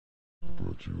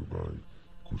to you by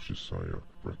Kuchisaya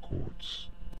Records.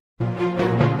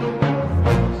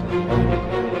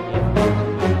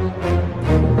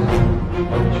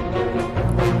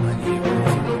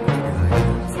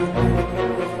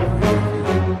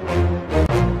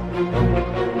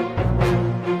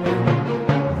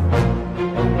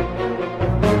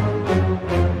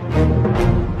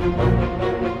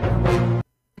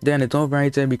 Then it's all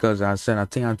right there because I said I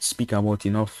think I'd speak about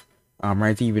enough.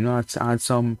 Right, even though I had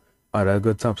some other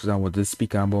good topics I wanted to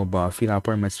speak about, but I feel I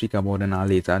probably might speak about them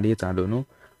later. I don't know.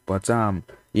 But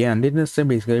yeah, and this is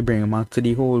basically bring back to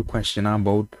the whole question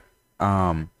about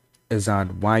is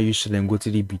that why you shouldn't go to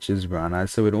the beaches, bro. And I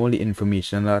said with all the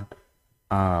information that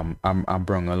I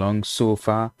brought along so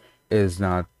far is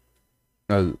that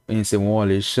in say all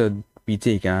it should be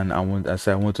taken. I want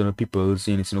to know people's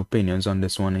opinions on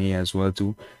this one here as well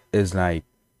too. Is like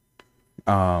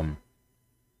um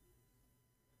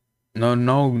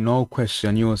no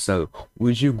question yourself.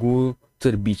 Would you go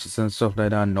to the beaches and stuff like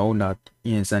that now that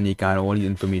you got all the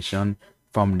information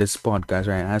from this podcast,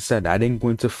 right? I said I didn't go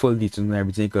into full details and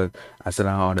everything because I said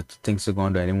I had other things to go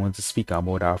on. I didn't want to speak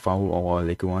about our foul or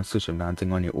like you want to social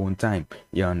dancing on your own time.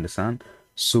 You understand?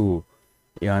 So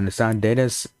you understand that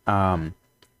is I'm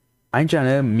trying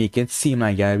to make it seem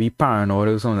like you gotta be paranoid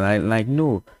or something like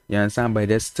no, you understand? But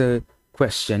just to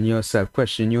question yourself,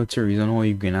 question your theories on how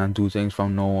you're gonna do things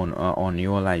from now on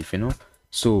your life, you know.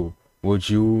 So would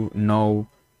you know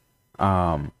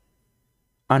and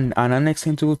the next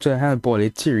thing to help all the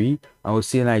theory, I would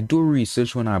say like do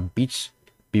research on a beach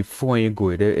before you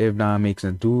go there, if that makes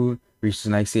sense. Do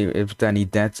research like say if there any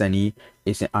deaths, any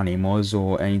is animals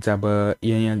or any type of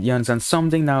you understand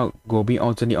something that go be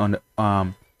out of the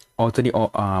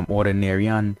ordinary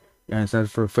and you understand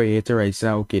for you to write say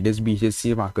okay this beach is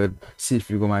see if I could see if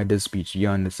you go by this beach, you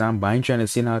understand? But I'm trying to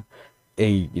say that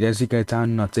hey there's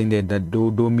nothing there that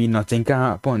don't mean nothing can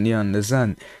happen, you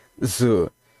understand?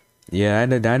 So yeah,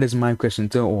 that is my question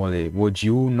to Ole. Would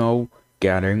you now,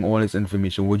 gathering all this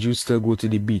information, would you still go to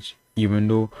the beach, even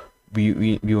though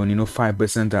we only know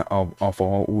 5% of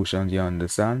our oceans, you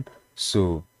understand?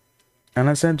 So, and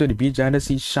I said to the beach, I had to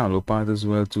see shallow parts as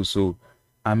well too. So,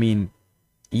 I mean,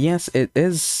 yes, it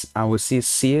is, I would say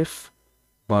safe,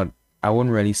 but I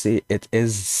wouldn't really say it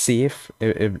is safe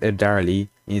if that really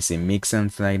is it makes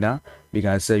sense like that.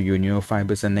 Because you know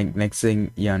 5% next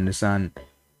thing you understand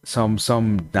some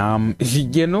damn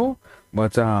you know.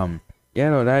 But yeah,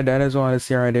 no, that is all I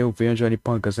see right there. If you enjoy the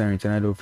podcast and everything, I do